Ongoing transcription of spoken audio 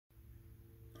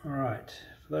Alright,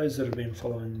 for those that have been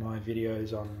following my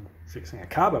videos on fixing a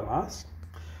carbo mast,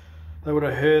 they would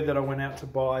have heard that I went out to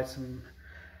buy some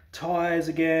tyres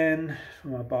again for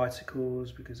my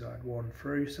bicycles because I'd worn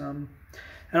through some.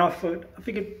 And I figured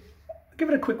I'd give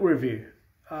it a quick review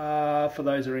for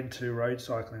those who are into road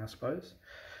cycling, I suppose.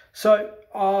 So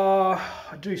I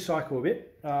do cycle a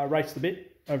bit, raced a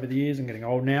bit over the years. I'm getting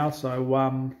old now,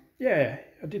 so yeah,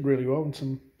 I did really well in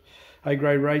some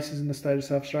A-grade races in the state of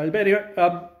South Australia. But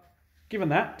anyway, given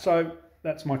that, so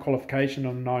that's my qualification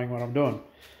on knowing what I'm doing.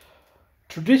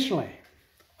 Traditionally,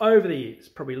 over the years,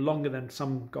 probably longer than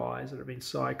some guys that have been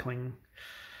cycling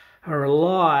are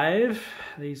alive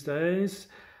these days,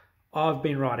 I've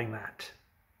been riding that.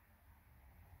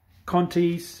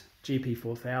 Conti's GP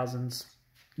 4000s,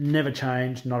 never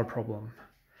changed, not a problem.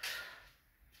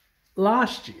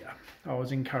 Last year, I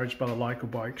was encouraged by the local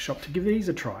bike shop to give these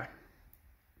a try.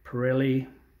 Pirelli,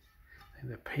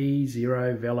 the P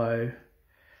Zero Velo,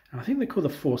 and I think they're called the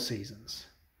Four Seasons.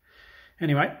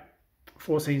 Anyway,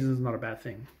 Four Seasons is not a bad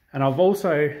thing. And I've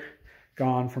also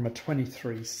gone from a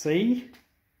 23C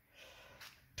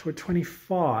to a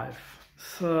 25.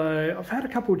 So I've had a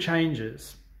couple of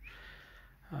changes.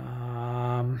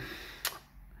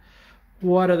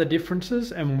 What are the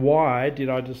differences and why did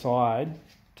I decide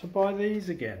to buy these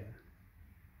again?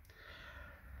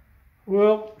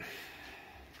 Well,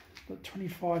 the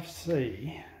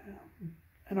 25C,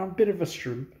 and I'm a bit of a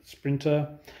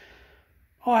sprinter.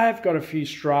 I have got a few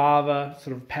Strava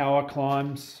sort of power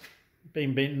climbs,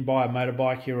 been beaten by a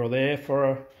motorbike here or there for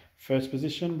a first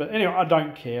position, but anyway, I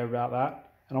don't care about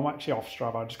that, and I'm actually off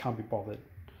Strava, I just can't be bothered.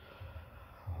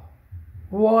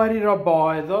 Why did I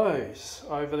buy those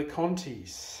over the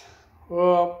Contis?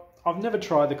 Well, I've never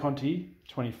tried the Conti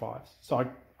 25, so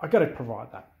I got to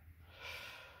provide that.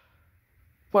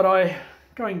 But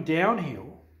going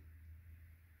downhill,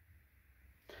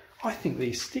 I think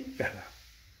these stick better.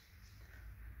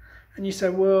 And you say,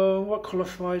 well, what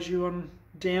qualifies you on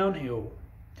downhill?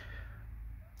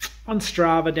 On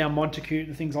Strava, down Montecute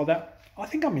and things like that, I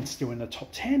think I'm still in the top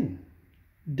 10.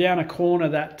 Down a corner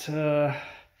that,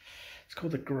 it's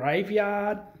called the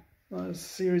Graveyard, a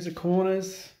series of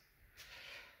corners.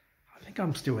 I think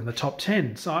I'm still in the top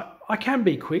 10. So I can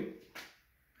be quick.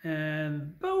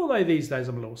 And although these days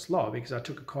I'm a little slow because I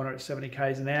took a corner at 70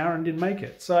 k's an hour and didn't make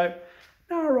it. So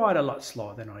now I ride a lot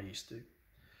slower than I used to.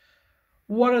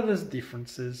 What are the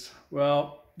differences?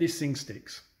 Well, this thing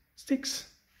sticks. Sticks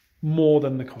more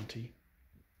than the Conti.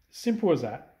 Simple as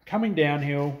that. Coming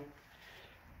downhill,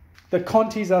 the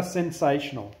Contis are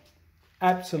sensational.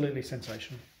 Absolutely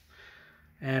sensational.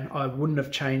 And I wouldn't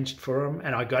have changed for them.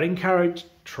 And I got encouraged,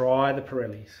 try the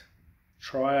Pirellis.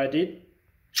 Try I did.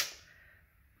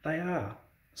 They are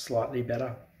slightly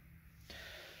better.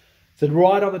 So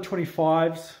ride on the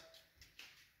 25s,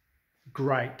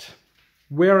 great.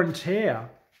 Wear and tear,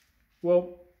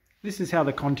 well, this is how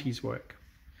the Contis work.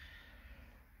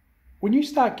 When you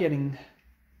start getting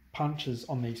punches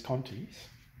on these Contis,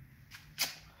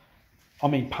 I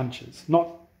mean punches, not,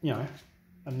 you know,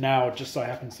 a nail just so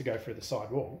happens to go through the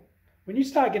side wall. When you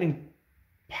start getting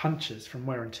punches from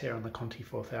wear and tear on the Conti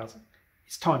 4000,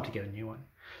 it's time to get a new one.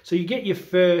 So you get your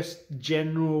first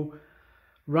general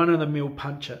run-of-the-mill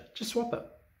puncher, just swap it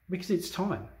because it's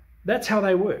time. That's how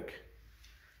they work.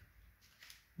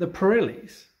 The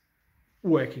Pirellis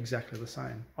work exactly the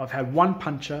same. I've had one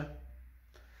puncher,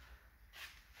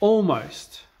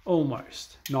 almost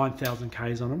 9,000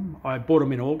 k's on them. I bought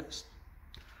them in August.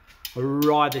 I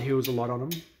ride the hills a lot on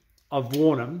them. I've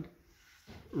worn them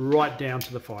right down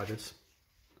to the fibres.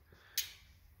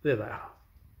 There they are.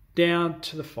 Down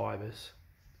to the fibres.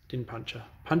 Didn't puncture.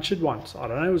 Punctured once. I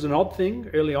don't know, it was an odd thing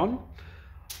early on.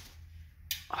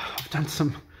 I've done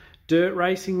some dirt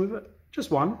racing with it.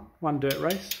 Just one dirt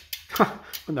race.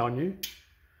 And no one knew.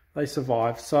 They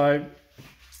survived. So,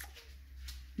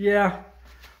 yeah.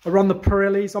 I run the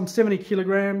Pirellis. I'm 70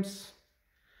 kilograms.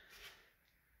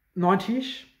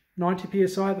 90-ish. 90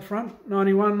 PSI at the front.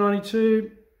 91,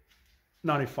 92,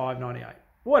 95, 98.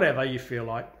 Whatever you feel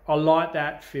like. I like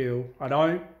that feel. I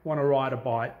don't want to ride a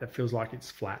bike that feels like it's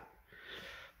flat.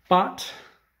 But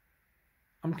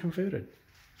I'm converted.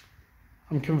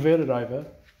 I'm converted over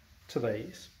to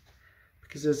these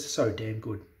because they're so damn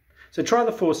good. So try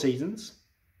the Four Seasons.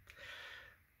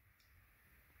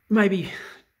 Maybe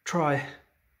try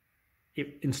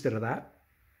it instead of that.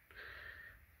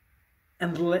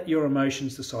 And let your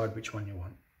emotions decide which one you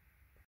want.